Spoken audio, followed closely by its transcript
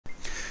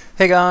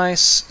Hey guys,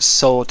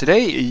 so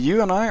today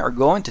you and I are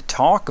going to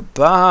talk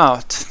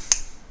about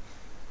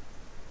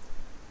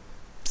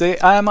the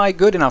Am I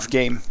Good Enough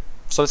game.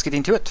 So let's get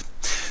into it.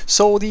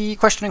 So the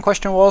question in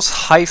question was,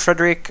 hi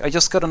Frederick, I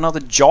just got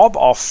another job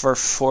offer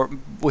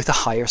with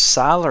a higher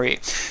salary.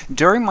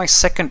 During my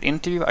second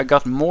interview I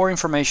got more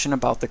information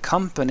about the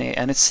company,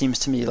 and it seems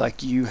to me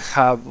like you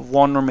have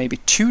one or maybe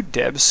two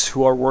devs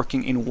who are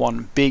working in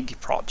one big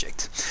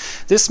project.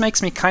 This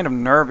makes me kind of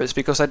nervous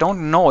because I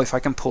don't know if I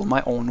can pull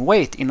my own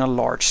weight in a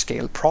large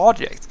scale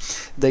project.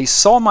 They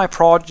saw my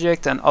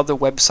project and other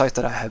websites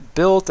that I have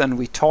built, and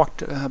we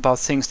talked about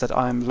things that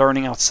I'm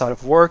learning outside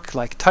of work,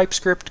 like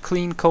TypeScript,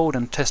 clean code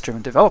and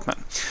test-driven development.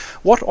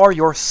 What are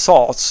your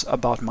thoughts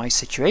about my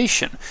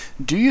situation?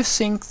 Do you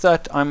think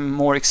that I'm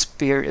more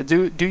experienced?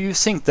 Do you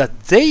think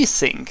that they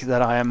think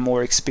that I am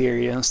more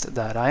experienced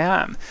than I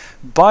am?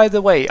 By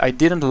the way, I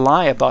didn't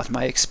lie about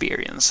my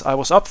experience. I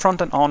was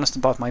upfront and honest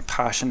about my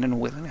passion and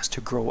willingness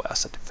to grow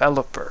as a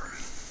developer.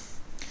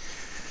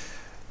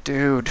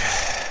 Dude,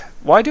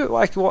 why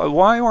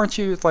aren't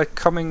you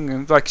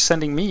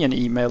sending me an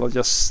email or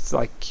just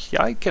like,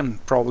 yeah, I can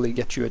probably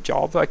get you a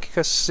job, like,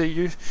 because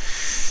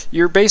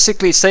you're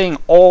basically saying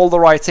all the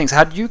right things.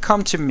 Had you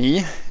come to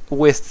me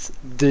with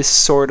this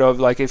sort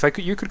of like, if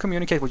you could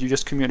communicate what you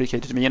just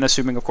communicated to me, and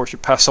assuming of course you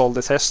pass all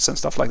the tests and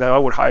stuff like that, I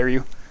would hire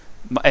you,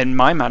 and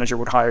my manager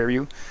would hire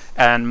you,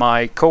 and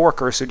my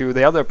coworkers who do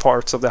the other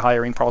parts of the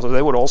hiring process,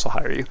 they would also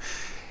hire you.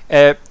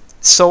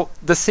 So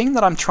the thing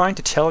that I'm trying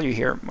to tell you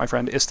here, my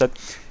friend, is that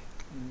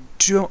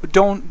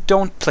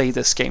don't play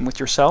this game with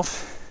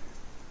yourself.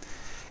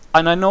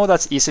 And I know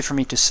that's easy for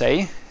me to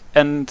say,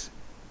 and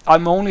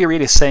I'm only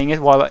really saying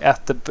it while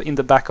in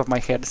the back of my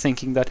head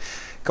thinking that,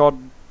 God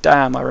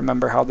damn, I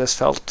remember how this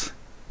felt.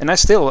 And I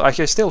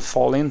still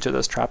fall into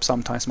this trap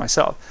sometimes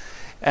myself.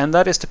 And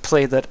that is to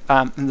play the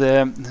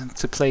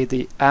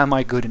Am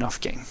I Good Enough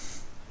game.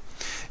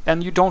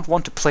 And you don't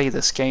want to play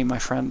this game, my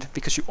friend,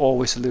 because you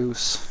always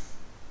lose.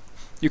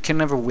 You can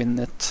never win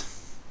it.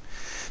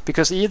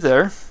 Because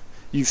either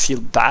you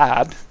feel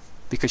bad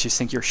because you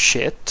think you're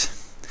shit,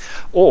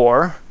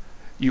 or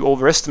you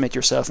overestimate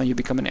yourself and you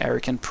become an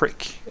arrogant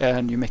prick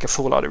and you make a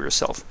fool out of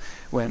yourself,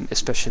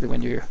 especially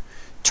when you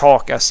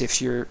talk as if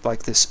you're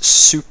like this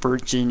super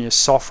genius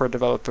software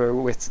developer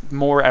with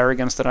more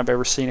arrogance than I've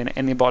ever seen in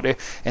anybody,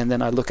 and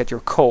then I look at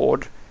your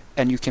code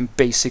and you can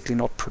basically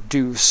not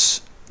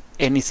produce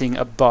anything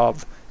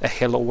above a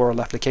hello world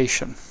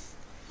application.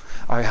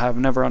 I have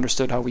never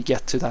understood how we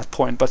get to that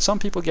point, but some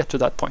people get to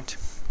that point.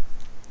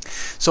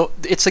 So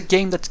it's a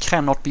game that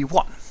cannot be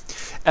won.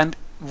 And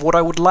what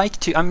I would like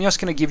to, I'm just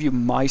going to give you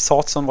my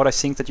thoughts on what I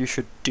think that you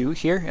should do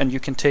here, and you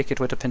can take it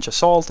with a pinch of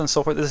salt and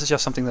so forth. This is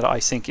just something that I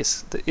think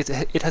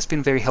it has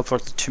been very helpful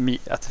to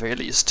me, at the very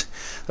least.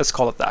 Let's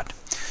call it that.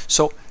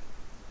 So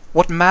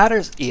what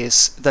matters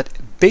is that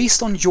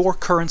based on your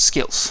current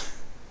skills,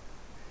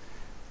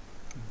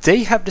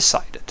 they have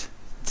decided,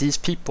 these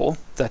people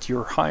that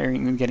you're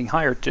hiring and getting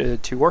hired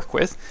to work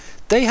with,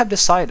 they have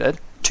decided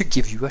to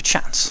give you a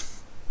chance.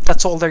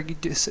 That's all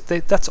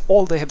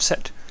they have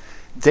said.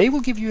 They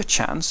will give you a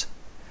chance,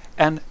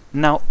 and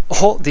now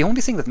the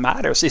only thing that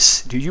matters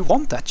is, do you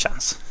want that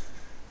chance?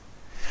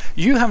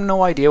 You have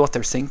no idea what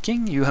they're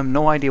thinking. You have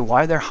no idea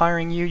why they're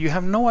hiring you. You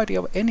have no idea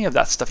of any of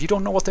that stuff. You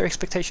don't know what their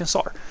expectations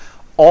are.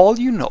 All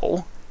you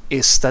know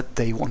is that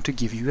they want to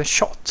give you a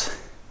shot.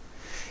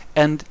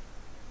 And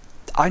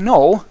I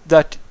know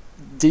that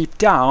deep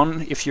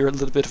down, if you're a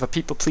little bit of a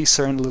people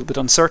pleaser and a little bit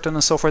uncertain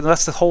and so forth,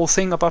 that's the whole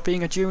thing about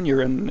being a junior,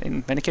 and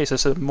in many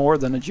cases more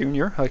than a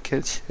junior, like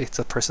it's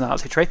a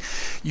personality trait.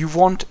 You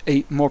want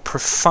a more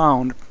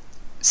profound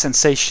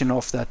sensation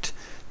of that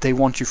they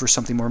want you for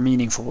something more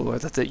meaningful, or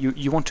that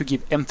you want to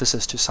give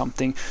emphasis to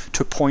something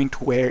to a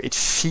point where it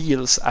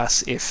feels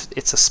as if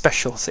it's a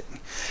special thing.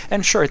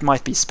 And sure, it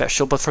might be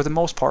special, but for the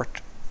most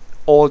part,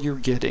 all you're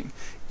getting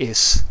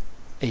is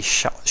a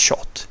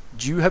shot.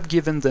 You have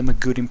given them a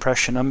good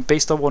impression, and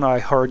based on what I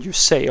heard you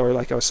say, or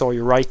like I saw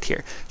you write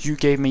here, you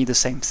gave me the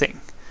same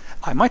thing.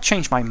 I might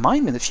change my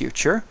mind in the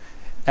future,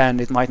 and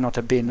it might not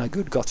have been a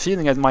good gut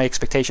feeling, and my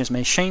expectations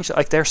may change.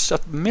 Like, there's a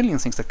million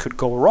things that could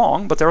go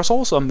wrong, but there's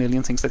also a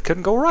million things that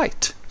couldn't go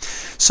right.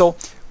 So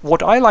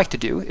what I like to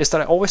do is that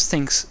I always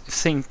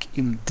think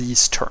in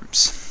these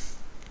terms.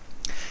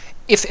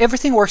 If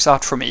everything works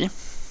out for me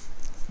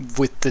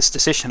with this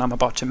decision I'm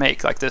about to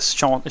make, like this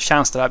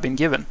chance that I've been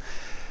given,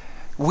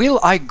 will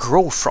I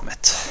grow from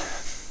it?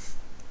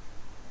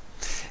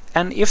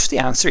 And if the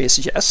answer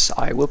is yes,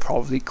 I will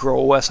probably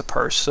grow as a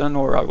person,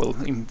 or I will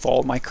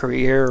evolve my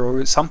career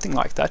or something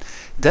like that,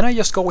 then I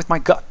just go with my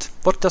gut.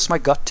 What does my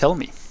gut tell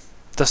me?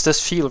 Does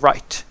this feel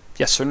right?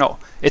 Yes or no?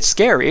 It's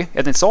scary,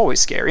 and it's always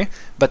scary,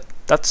 but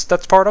that's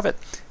part of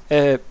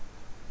it.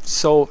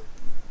 So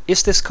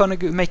is this gonna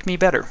make me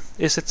better?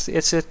 Is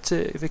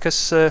it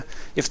because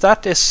if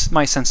that is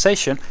my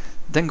sensation,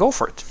 then go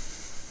for it.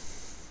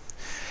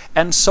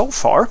 And so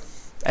far,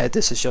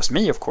 this is just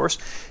me, of course,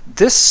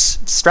 this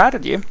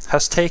strategy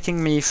has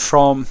taken me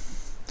from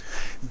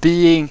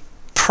being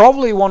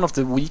probably one of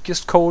the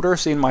weakest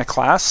coders in my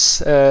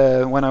class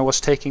when I was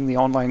taking the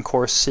online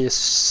course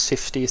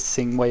CS50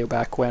 thing way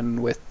back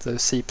when with the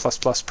C++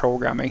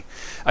 programming.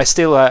 I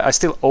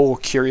still owe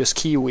Curious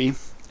Kiwi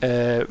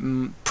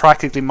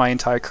practically my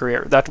entire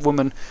career. That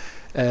woman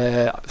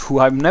who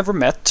I've never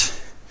met,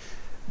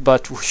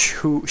 but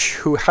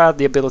who had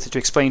the ability to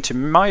explain to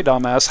my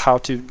dumbass how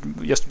to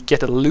just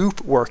get a loop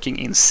working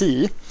in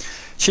C,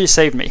 she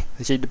saved me.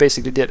 She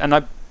basically did, and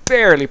I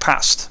barely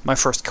passed my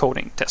first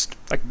coding test,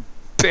 like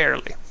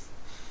barely.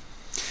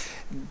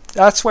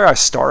 That's where I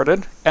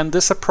started, and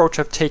this approach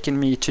have taken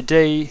me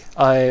today.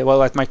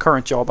 Well, at my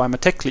current job, I'm a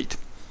tech lead.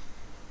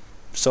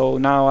 So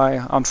now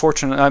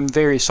I'm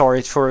very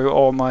sorry for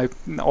all my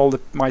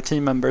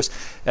team members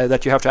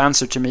that you have to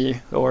answer to me,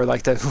 or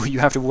like that you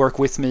have to work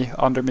with me,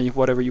 under me,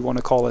 whatever you want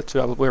to call it.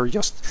 We're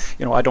just,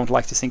 I don't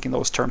like to think in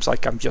those terms,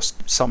 like I'm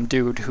just some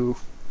dude who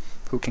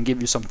can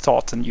give you some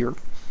thought and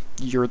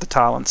you're the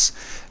talents.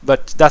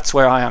 But that's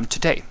where I am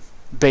today,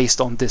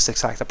 based on this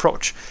exact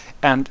approach.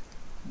 And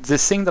the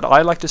thing that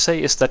I like to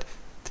say is that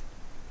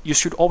you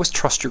should always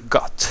trust your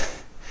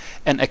gut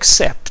and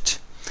accept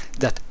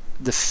that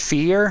the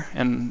fear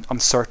and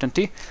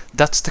uncertainty,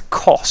 that's the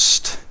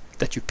cost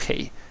that you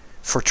pay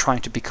for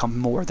trying to become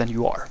more than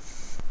you are.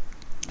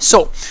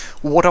 So,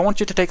 what I want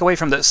you to take away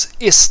from this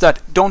is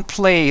that don't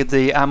play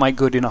the am I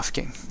good enough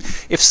game.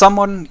 If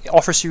someone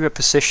offers you a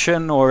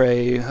position or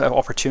a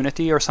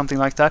opportunity or something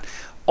like that,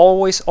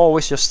 always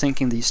just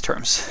think in these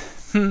terms.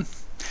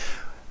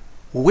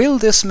 Will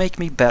this make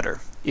me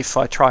better if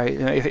I try,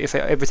 if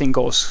everything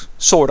goes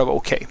sort of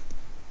okay?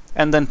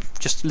 And then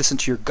just listen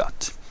to your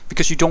gut.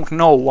 Because you don't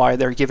know why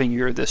they're giving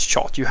you this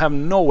shot. You have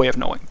no way of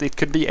knowing. It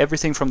could be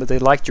everything from that they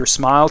liked your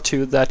smile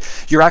to that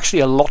you're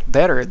actually a lot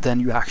better than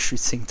you actually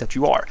think that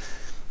you are.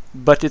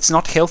 But it's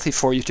not healthy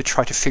for you to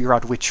try to figure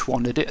out which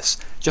one it is.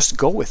 Just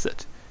go with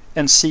it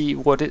and see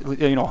what it,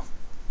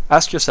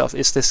 ask yourself,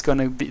 is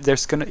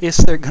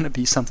there gonna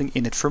be something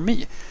in it for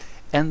me?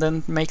 And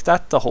then make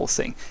that the whole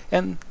thing.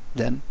 And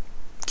then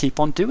keep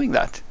on doing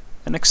that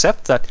and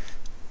accept that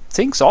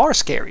things are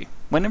scary.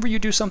 Whenever you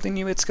do something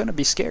new, it's going to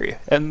be scary.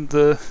 And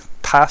the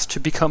path to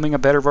becoming a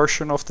better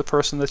version of the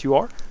person that you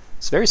are,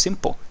 it's very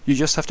simple. You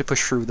just have to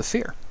push through the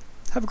fear.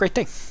 Have a great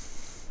day.